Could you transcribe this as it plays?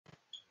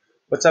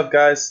What's up,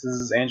 guys? This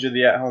is Andrew,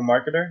 the at-home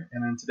marketer,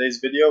 and in today's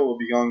video we'll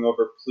be going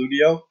over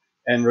Plutio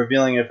and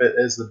revealing if it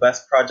is the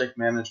best project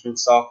management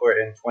software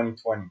in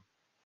 2020.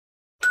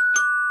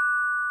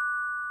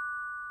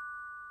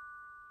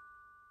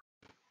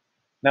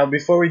 Now,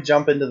 before we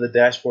jump into the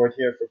dashboard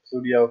here for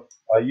Plutio,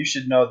 you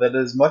should know that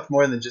it is much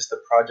more than just a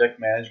project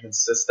management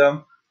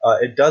system.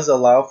 It does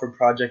allow for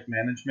project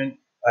management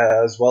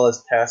as well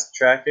as task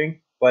tracking,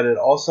 but it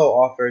also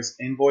offers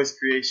invoice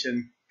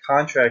creation,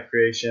 contract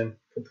creation,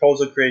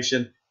 proposal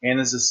creation, and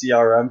is a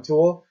CRM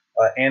tool,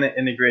 and it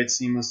integrates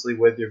seamlessly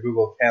with your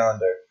Google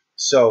Calendar.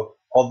 So,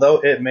 although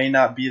it may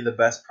not be the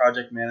best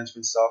project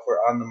management software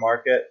on the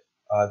market,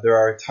 there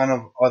are a ton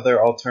of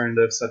other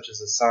alternatives such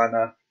as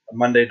Asana,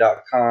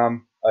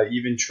 Monday.com,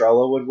 even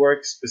Trello would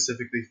work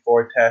specifically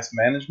for task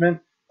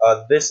management.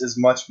 This is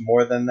much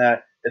more than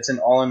that. It's an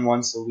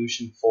all-in-one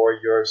solution for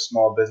your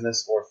small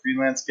business or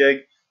freelance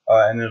gig,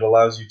 and it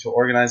allows you to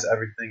organize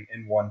everything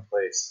in one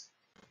place.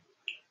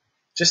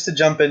 Just to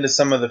jump into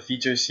some of the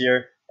features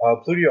here,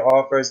 Plutio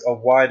offers a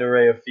wide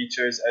array of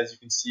features, as you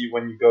can see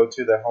when you go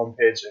to their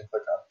homepage and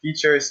click on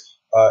features.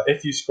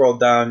 If you scroll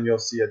down, you'll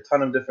see a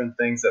ton of different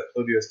things that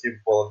Plutio is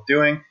capable of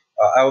doing.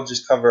 I will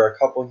just cover a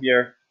couple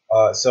here.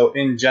 So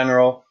in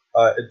general,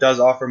 it does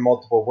offer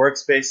multiple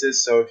workspaces.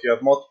 So if you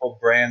have multiple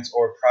brands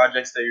or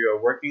projects that you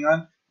are working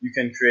on, you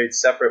can create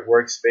separate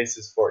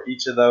workspaces for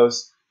each of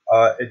those.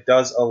 It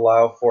does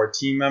allow for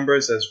team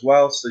members as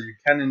well, so you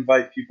can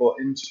invite people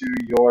into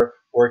your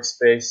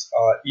workspace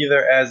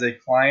either as a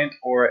client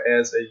or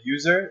as a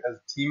user, as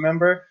a team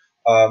member.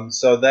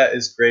 So that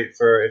is great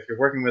for if you're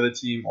working with a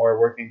team or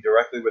working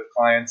directly with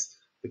clients.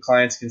 The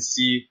clients can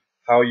see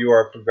how you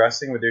are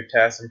progressing with your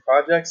tasks and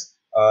projects.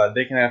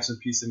 They can have some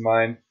peace of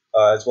mind,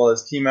 as well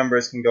as team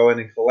members can go in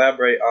and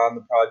collaborate on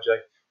the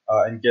project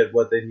and get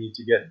what they need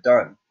to get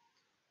done.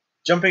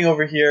 Jumping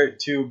over here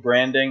to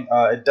branding,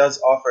 it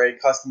does offer a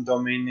custom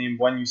domain name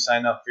when you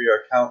sign up for your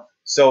account.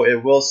 So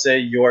it will say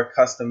your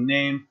custom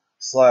name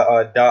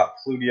 .plutio.com.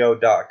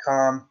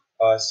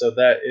 So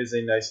that is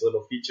a nice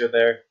little feature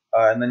there.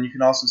 And then you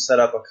can also set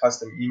up a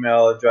custom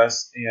email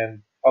address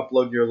and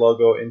upload your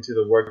logo into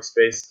the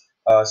workspace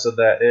so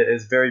that it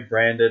is very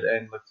branded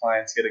and the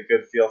clients get a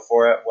good feel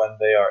for it when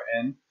they are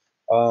in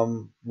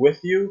with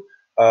you.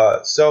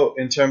 So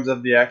in terms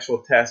of the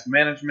actual task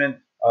management,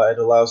 it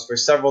allows for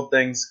several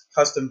things: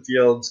 custom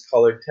fields,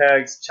 colored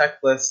tags,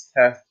 checklists,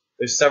 tasks.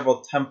 There's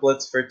several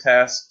templates for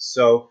tasks.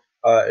 So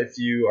if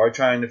you are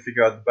trying to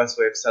figure out the best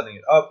way of setting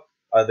it up,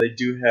 they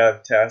do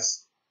have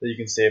tasks that you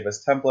can save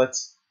as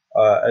templates,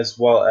 as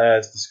well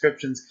as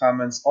descriptions,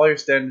 comments, all your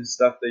standard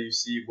stuff that you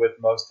see with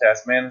most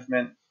task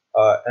management.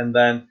 And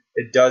then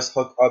it does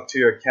hook up to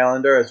your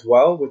calendar as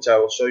well, which I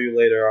will show you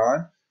later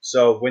on.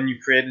 So when you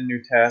create a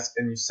new task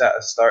and you set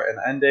a start and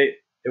end date,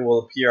 it will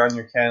appear on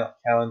your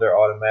calendar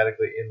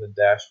automatically in the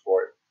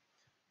dashboard.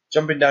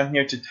 Jumping down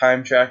here to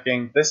time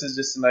tracking, this is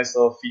just a nice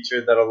little feature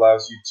that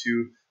allows you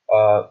to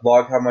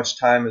log how much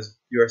time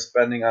you are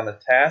spending on a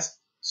task.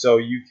 So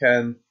you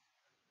can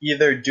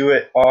either do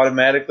it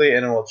automatically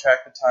and it will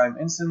track the time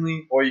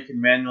instantly, or you can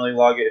manually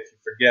log it if you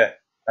forget.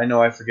 I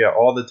know I forget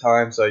all the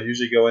time, so I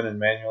usually go in and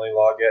manually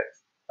log it.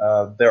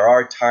 There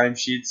are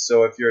timesheets,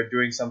 so if you're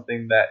doing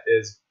something that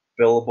is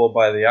billable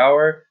by the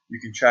hour, you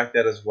can track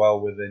that as well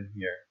within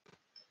here.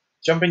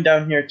 Jumping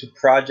down here to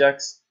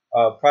projects,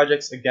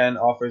 projects again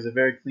offers a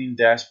very clean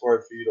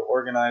dashboard for you to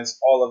organize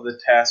all of the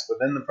tasks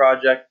within the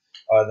project.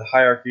 The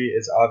hierarchy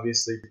is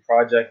obviously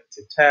project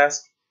to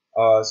task,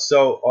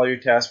 so all your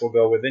tasks will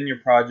go within your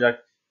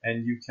project,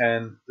 and you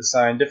can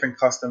assign different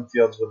custom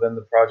fields within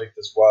the project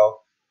as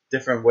well,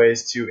 different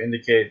ways to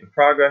indicate the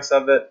progress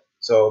of it.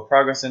 So a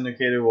progress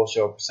indicator will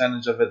show a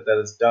percentage of it that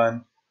is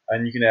done,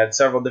 and you can add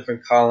several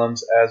different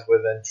columns as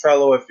within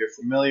Trello if you're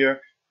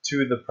familiar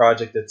to the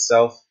project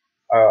itself.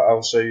 I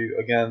will show you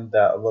again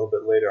that a little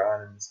bit later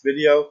on in this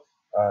video.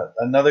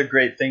 Another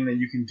great thing that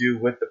you can do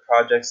with the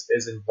projects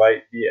is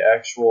invite the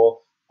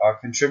actual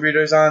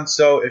contributors on.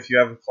 So if you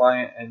have a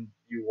client and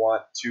you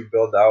want to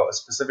build out a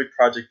specific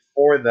project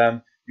for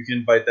them, you can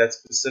invite that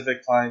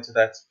specific client to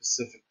that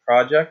specific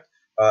project,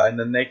 and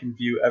then they can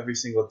view every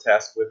single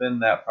task within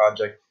that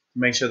project to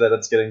make sure that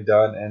it's getting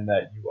done and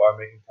that you are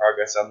making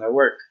progress on their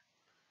work.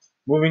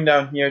 Moving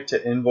down here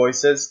to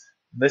invoices,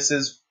 this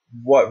is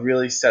what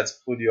really sets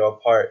Plutio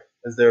apart,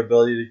 is their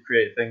ability to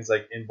create things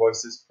like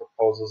invoices,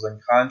 proposals, and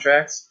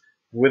contracts.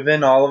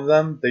 Within all of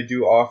them, they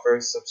do offer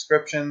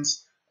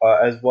subscriptions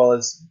as well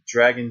as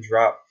drag and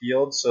drop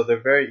fields, so they're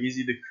very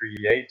easy to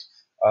create.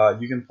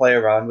 You can play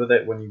around with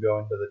it when you go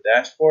into the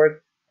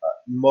dashboard.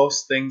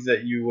 Most things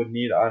that you would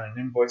need on an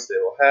invoice they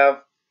will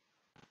have.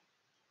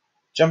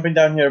 Jumping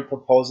down here to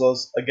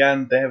proposals,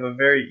 again, they have a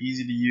very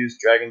easy to use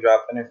drag and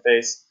drop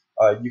interface.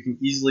 You can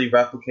easily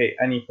replicate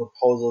any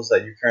proposals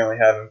that you currently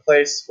have in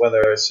place,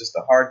 whether it's just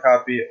a hard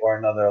copy or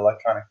another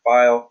electronic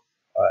file,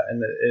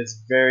 and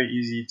it's very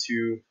easy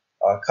to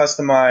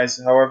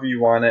customize however you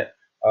want it,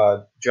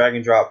 drag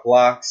and drop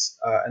blocks,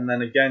 and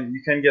then again,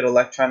 you can get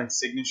electronic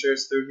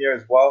signatures through here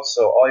as well,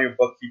 so all your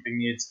bookkeeping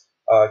needs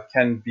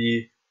can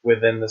be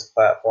within this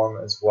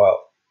platform as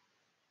well.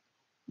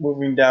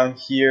 Moving down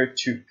here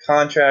to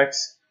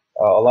contracts,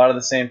 a lot of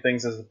the same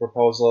things as the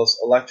proposals.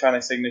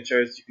 Electronic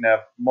signatures, you can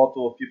have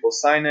multiple people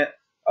sign it.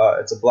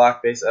 It's a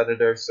block-based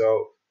editor,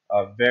 so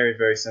very,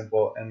 very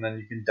simple. And then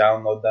you can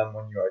download them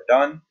when you are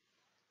done.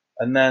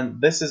 And then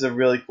this is a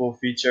really cool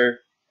feature.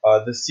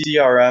 The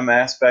CRM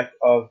aspect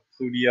of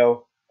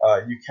Plutio,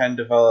 you can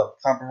develop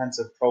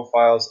comprehensive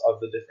profiles of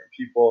the different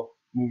people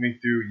moving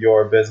through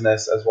your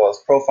business, as well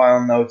as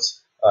profile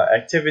notes,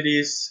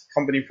 activities,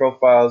 company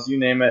profiles, you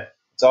name it.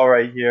 It's all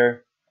right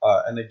here.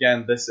 And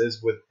again, this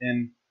is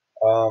within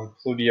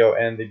Plutio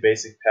and the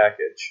basic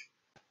package.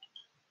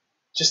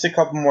 Just a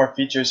couple more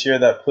features here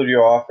that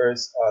Plutio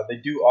offers. They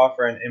do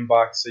offer an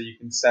inbox, so you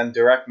can send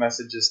direct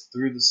messages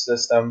through the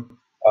system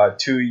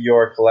to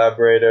your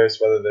collaborators,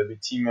 whether they be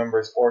team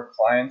members or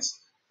clients.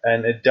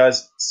 And it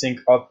does sync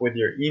up with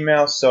your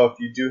email, so if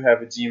you do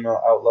have a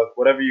Gmail, Outlook,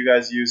 whatever you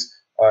guys use,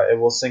 it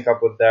will sync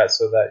up with that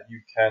so that you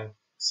can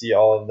see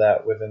all of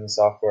that within the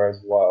software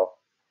as well.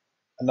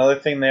 Another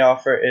thing they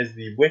offer is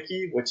the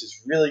wiki, which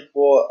is really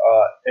cool.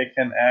 It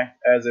can act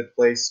as a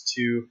place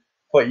to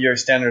put your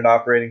standard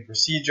operating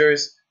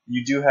procedures.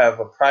 You do have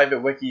a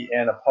private wiki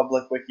and a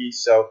public wiki,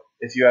 so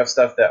if you have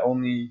stuff that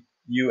only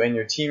you and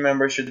your team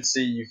members should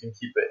see, you can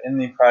keep it in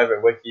the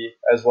private wiki,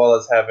 as well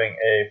as having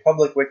a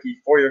public wiki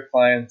for your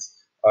clients.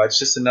 It's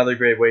just another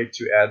great way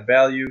to add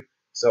value.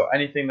 So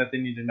anything that they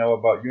need to know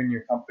about you and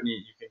your company,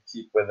 you can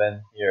keep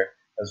within here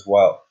as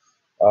well.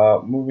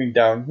 Moving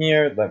down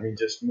here, let me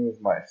just move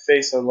my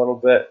face a little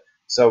bit.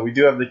 So we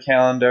do have the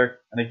calendar,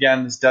 and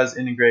again, this does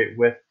integrate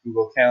with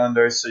Google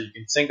Calendars, so you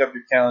can sync up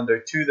your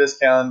calendar to this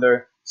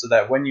calendar so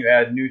that when you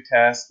add new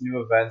tasks,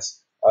 new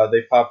events,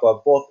 they pop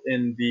up both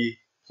in the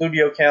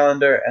Plutio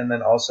calendar and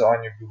then also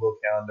on your Google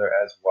Calendar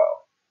as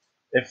well.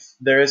 If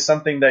there is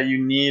something that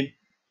you need,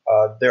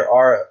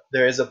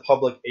 there is a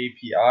public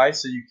API,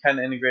 so you can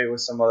integrate with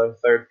some other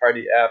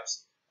third-party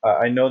apps.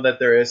 I know that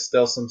there is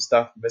still some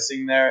stuff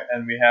missing there,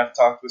 and we have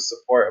talked with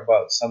support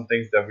about some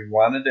things that we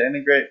wanted to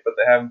integrate, but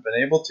they haven't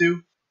been able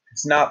to.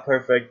 It's not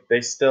perfect.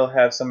 They still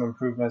have some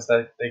improvements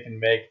that they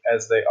can make,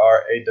 as they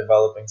are a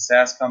developing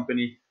SaaS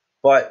company,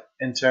 but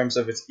in terms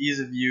of its ease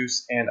of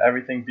use and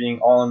everything being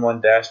all in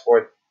one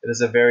dashboard, it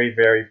is a very,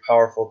 very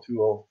powerful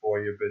tool for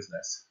your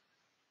business.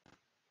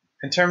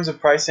 In terms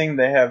of pricing,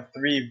 they have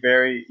three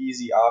very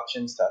easy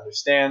options to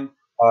understand.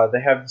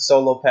 They have the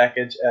solo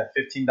package at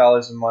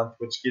 $15 a month,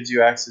 which gives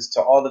you access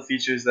to all the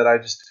features that I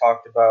just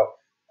talked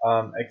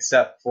about,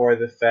 except for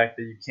the fact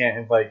that you can't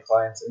invite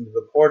clients into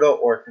the portal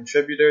or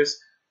contributors.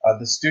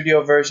 The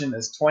studio version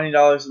is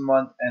 $20 a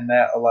month, and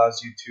that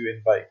allows you to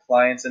invite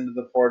clients into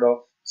the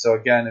portal. So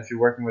again, if you're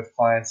working with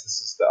clients,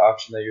 this is the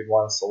option that you'd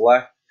want to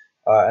select.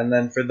 And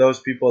then for those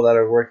people that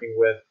are working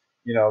with,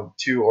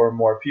 2 or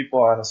more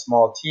people on a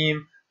small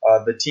team,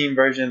 the team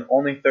version,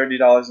 only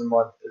 $30 a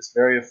month, is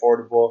very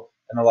affordable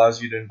and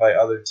allows you to invite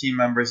other team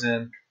members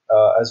in,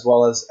 as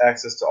well as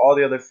access to all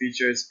the other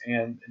features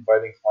and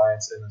inviting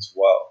clients in as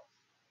well.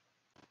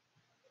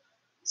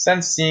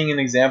 Since seeing an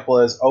example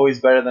is always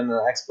better than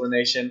an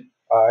explanation,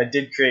 I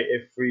did create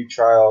a free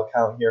trial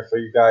account here for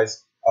you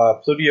guys.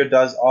 Plutio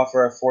does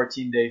offer a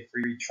 14-day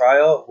free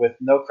trial with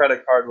no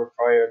credit card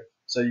required,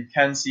 so you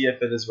can see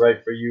if it is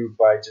right for you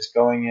by just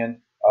going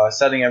in,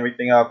 setting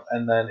everything up,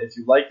 and then if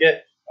you like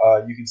it,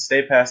 you can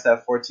stay past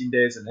that 14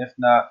 days, and if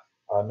not,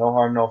 no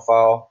harm, no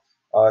foul.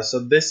 So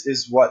this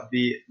is what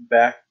the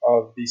back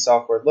of the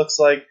software looks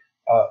like.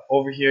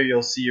 Over here,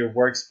 you'll see your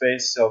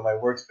workspace. So my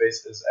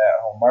workspace is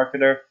at Home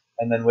Marketer,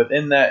 and then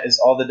within that is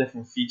all the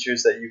different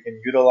features that you can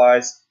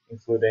utilize,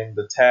 including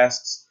the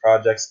tasks,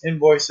 projects,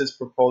 invoices,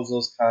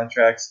 proposals,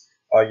 contracts,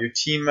 your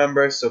team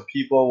members, so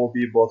people will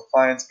be both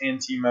clients and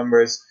team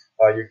members,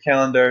 your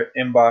calendar,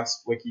 inbox,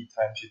 wiki,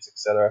 timesheets,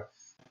 etc.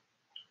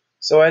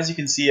 So as you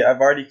can see, I've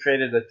already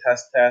created a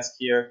test task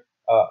here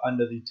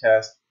under the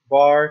task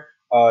bar.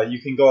 You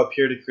can go up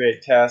here to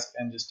create task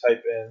and just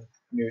type in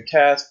new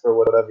task for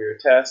whatever your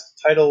task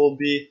title will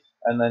be,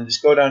 and then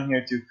just go down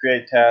here to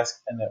create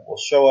task, and it will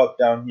show up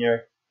down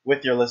here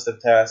with your list of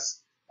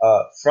tasks.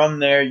 From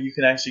there, you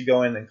can actually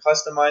go in and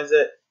customize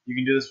it. You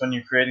can do this when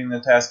you're creating the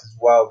task as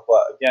well,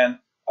 but again,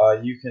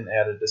 you can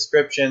add a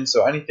description.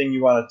 So anything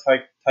you want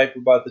to type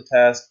about the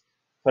task,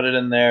 put it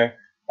in there.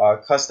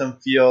 Custom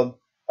field.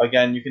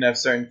 Again, you can have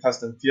certain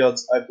custom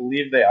fields. I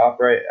believe they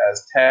operate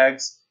as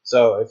tags.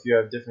 So if you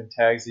have different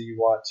tags that you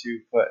want to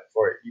put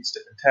for each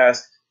different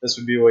task, this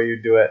would be where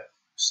you do it.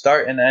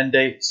 Start and end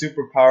date,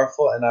 super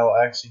powerful, and I will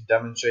actually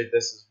demonstrate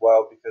this as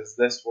well because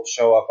this will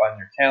show up on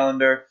your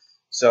calendar.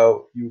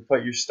 So you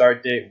put your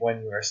start date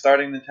when you are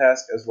starting the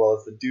task as well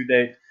as the due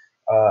date,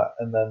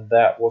 and then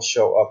that will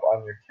show up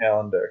on your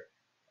calendar.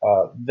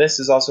 This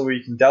is also where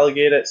you can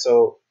delegate it.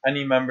 So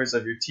any members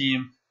of your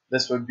team,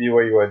 this would be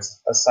where you would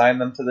assign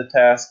them to the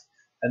task,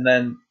 and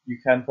then you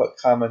can put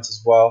comments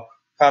as well.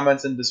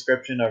 Comments and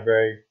description are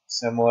very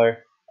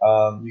similar.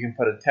 You can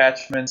put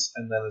attachments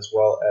and then as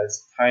well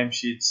as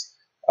timesheets.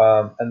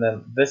 And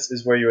then this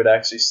is where you would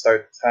actually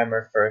start the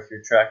timer for if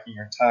you're tracking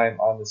your time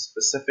on the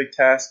specific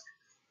task.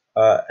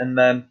 And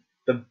then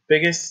the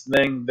biggest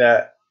thing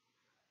that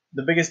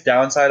the biggest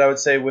downside I would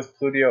say with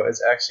Plutio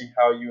is actually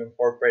how you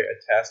incorporate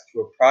a task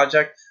to a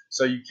project.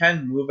 So you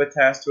can move a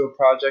task to a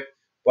project,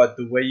 but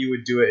the way you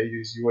would do it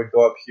is you would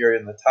go up here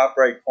in the top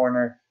right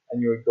corner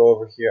and you would go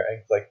over here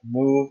and click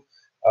move.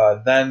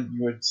 Then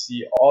you would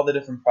see all the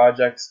different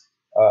projects.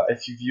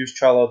 If you've used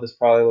Trello, this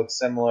probably looks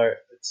similar.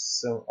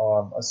 It's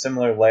a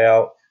similar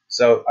layout.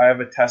 So I have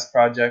a test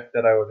project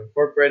that I would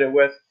incorporate it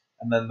with,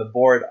 and then the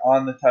board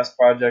on the test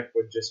project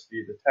would just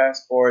be the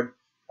task board.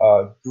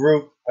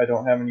 Group, I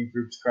don't have any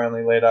groups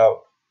currently laid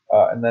out,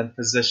 and then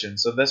position.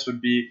 So this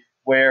would be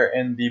where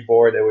in the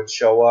board it would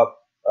show up.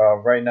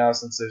 Right now,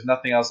 since there's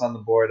nothing else on the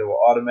board, it will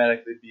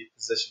automatically be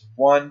position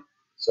 1.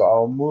 So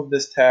I'll move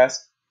this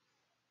task,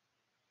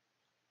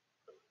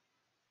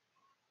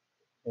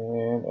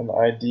 and an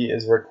ID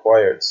is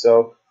required.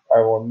 So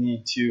I will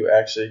need to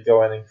actually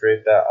go in and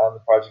create that on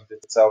the project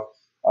itself.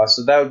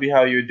 So that would be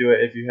how you would do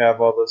it if you have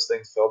all those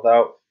things filled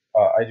out.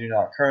 I do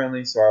not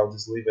currently, so I'll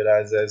just leave it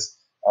as is.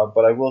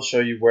 But I will show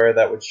you where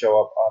that would show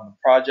up on the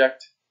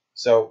project.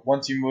 So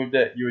once you moved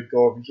it, you would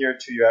go over here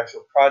to your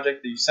actual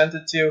project that you sent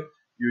it to.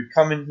 You would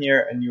come in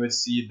here and you would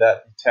see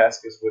that the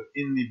task is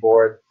within the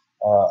board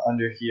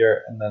under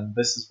here, and then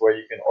this is where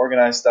you can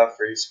organize stuff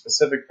for your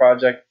specific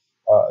project.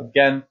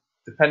 Again,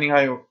 depending how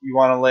you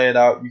want to lay it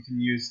out, you can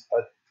use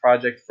a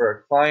project for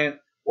a client,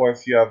 or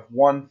if you have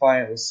one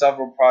client with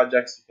several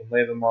projects, you can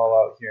lay them all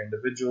out here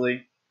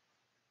individually.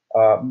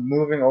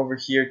 Moving over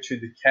here to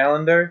the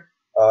calendar,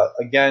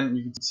 again,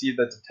 you can see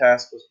that the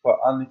task was put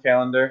on the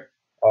calendar.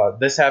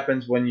 This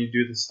happens when you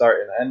do the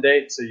start and end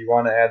date, so you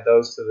want to add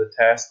those to the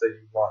tasks that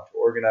you want to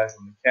organize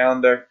on the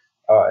calendar,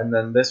 and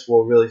then this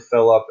will really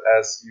fill up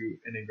as you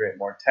integrate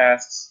more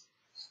tasks.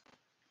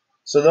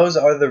 So those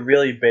are the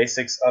really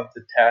basics of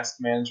the task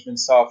management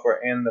software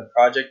and the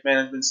project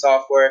management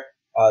software.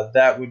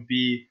 That would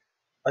be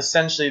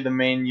essentially the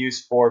main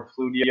use for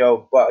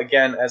Plutio. But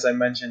again, as I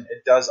mentioned,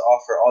 it does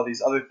offer all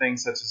these other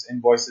things such as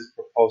invoices,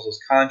 proposals,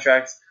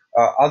 contracts.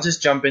 I'll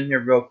just jump in here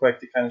real quick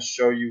to kind of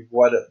show you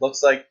what it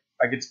looks like.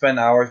 I could spend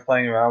hours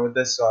playing around with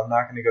this, so I'm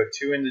not going to go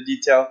too into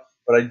detail,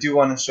 but I do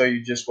want to show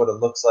you just what it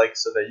looks like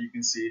so that you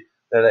can see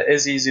that it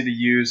is easy to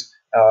use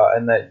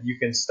and that you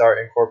can start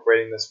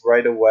incorporating this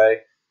right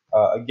away.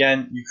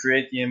 Again, you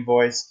create the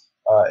invoice.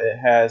 It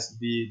has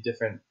the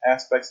different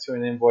aspects to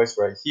an invoice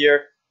right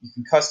here. You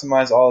can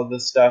customize all of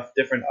this stuff,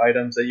 different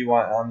items that you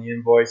want on the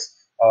invoice,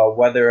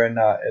 whether or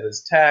not it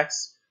is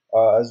taxed,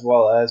 as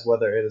well as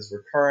whether it is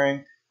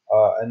recurring.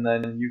 And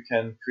then you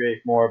can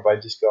create more by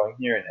just going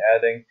here and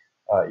adding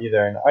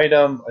either an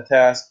item, a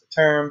task, a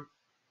term,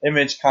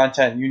 image,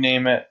 content, you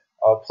name it.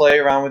 Play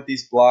around with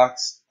these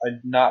blocks.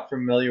 I'm not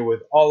familiar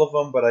with all of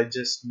them, but I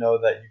just know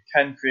that you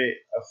can create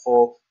a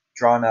full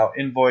drawn out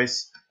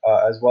invoice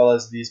as well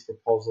as these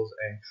proposals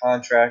and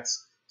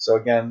contracts. So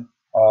again,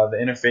 the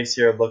interface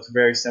here looks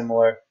very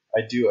similar.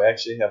 I do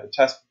actually have a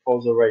test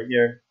proposal right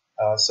here.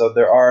 So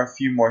there are a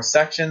few more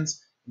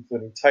sections,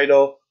 including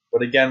title.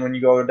 But again, when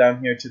you go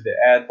down here to the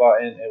add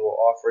button, it will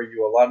offer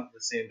you a lot of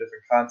the same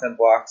different content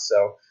blocks.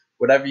 So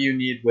whatever you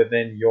need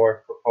within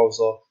your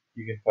proposal,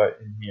 you can put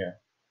in here.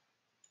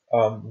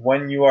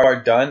 When you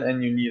are done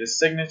and you need a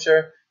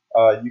signature,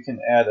 you can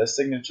add a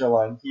signature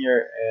line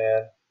here,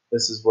 and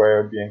this is where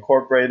it would be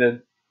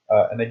incorporated.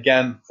 And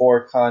again,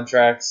 for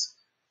contracts,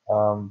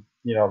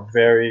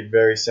 very,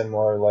 very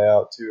similar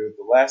layout to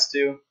the last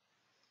two.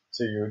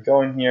 So you would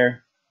go in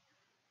here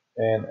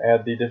and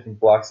add the different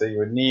blocks that you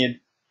would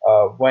need.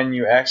 When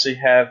you actually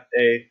have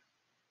a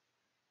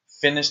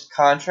finished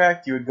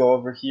contract, you would go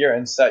over here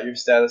and set your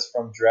status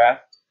from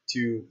draft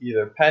to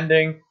either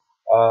pending.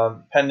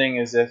 Pending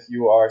is if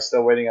you are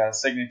still waiting on a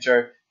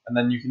signature, and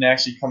then you can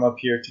actually come up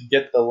here to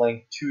get the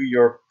link to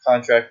your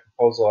contract,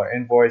 proposal, or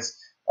invoice,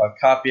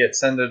 copy it,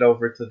 send it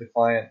over to the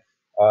client,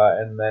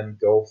 and then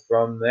go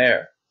from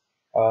there.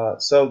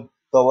 So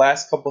the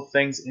last couple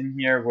things in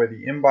here were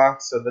the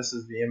inbox. So this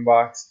is the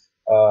inbox.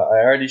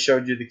 I already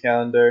showed you the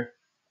calendar.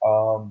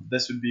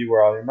 This would be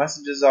where all your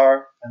messages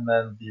are, and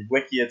then the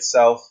wiki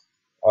itself.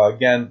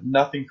 Again,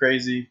 nothing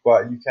crazy,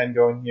 but you can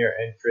go in here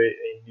and create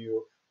a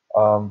new,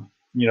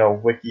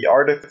 wiki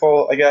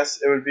article, I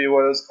guess it would be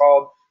what it was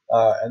called,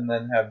 and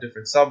then have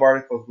different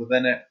sub-articles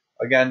within it.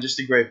 Again, just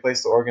a great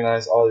place to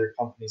organize all your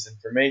company's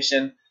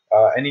information,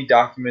 any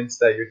documents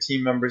that your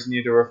team members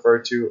need to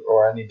refer to,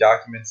 or any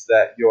documents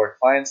that your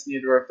clients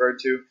need to refer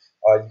to,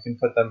 you can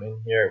put them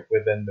in here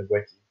within the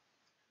wiki.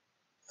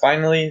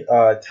 Finally,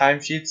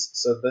 timesheets.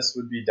 So this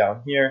would be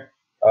down here,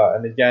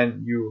 and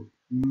again, you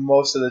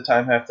most of the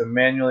time have to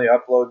manually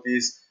upload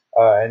these,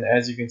 and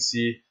as you can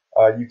see,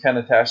 you can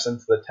attach them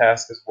to the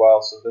task as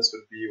well. So this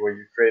would be where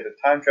you create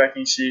a time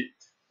tracking sheet,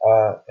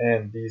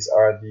 and these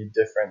are the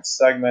different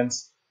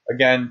segments.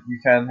 Again, you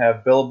can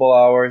have billable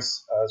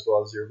hours as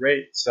well as your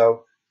rate.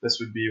 So this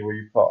would be where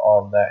you put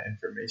all of that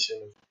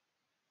information.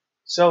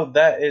 So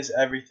that is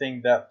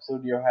everything that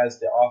Plutio has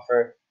to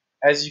offer.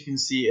 As you can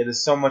see, it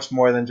is so much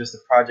more than just a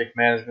project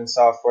management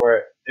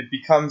software. It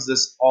becomes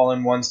this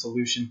all-in-one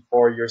solution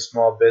for your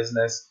small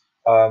business.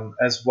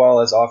 as well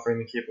as offering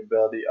the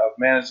capability of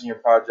managing your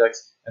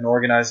projects and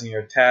organizing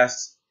your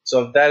tasks.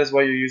 So if that is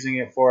what you're using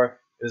it for,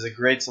 it is a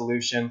great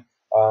solution.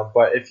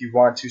 But if you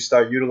want to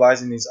start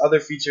utilizing these other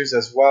features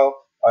as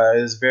well,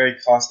 it is very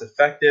cost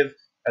effective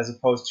as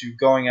opposed to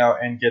going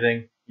out and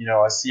getting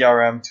a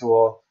CRM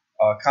tool,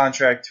 a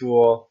contract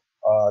tool,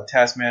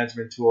 task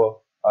management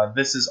tool.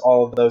 This is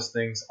all of those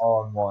things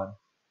all in one.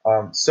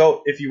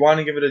 So if you want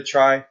to give it a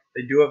try,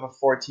 they do have a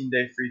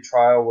 14-day free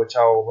trial, which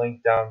I will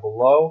link down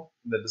below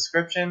in the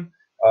description.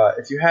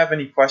 If you have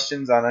any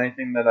questions on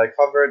anything that I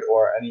covered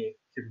or any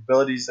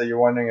capabilities that you're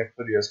wondering if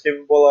Plutio is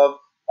capable of,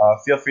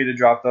 feel free to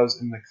drop those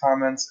in the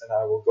comments, and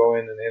I will go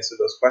in and answer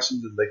those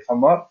questions as they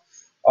come up.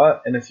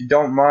 And if you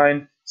don't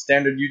mind,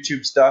 standard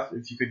YouTube stuff,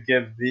 if you could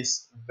give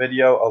this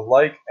video a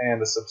like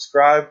and a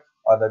subscribe,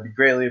 that'd be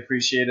greatly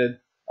appreciated.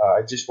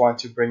 I just want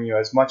to bring you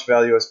as much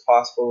value as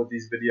possible with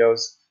these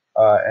videos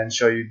and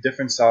show you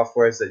different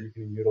softwares that you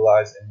can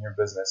utilize in your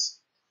business.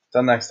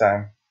 Till next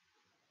time.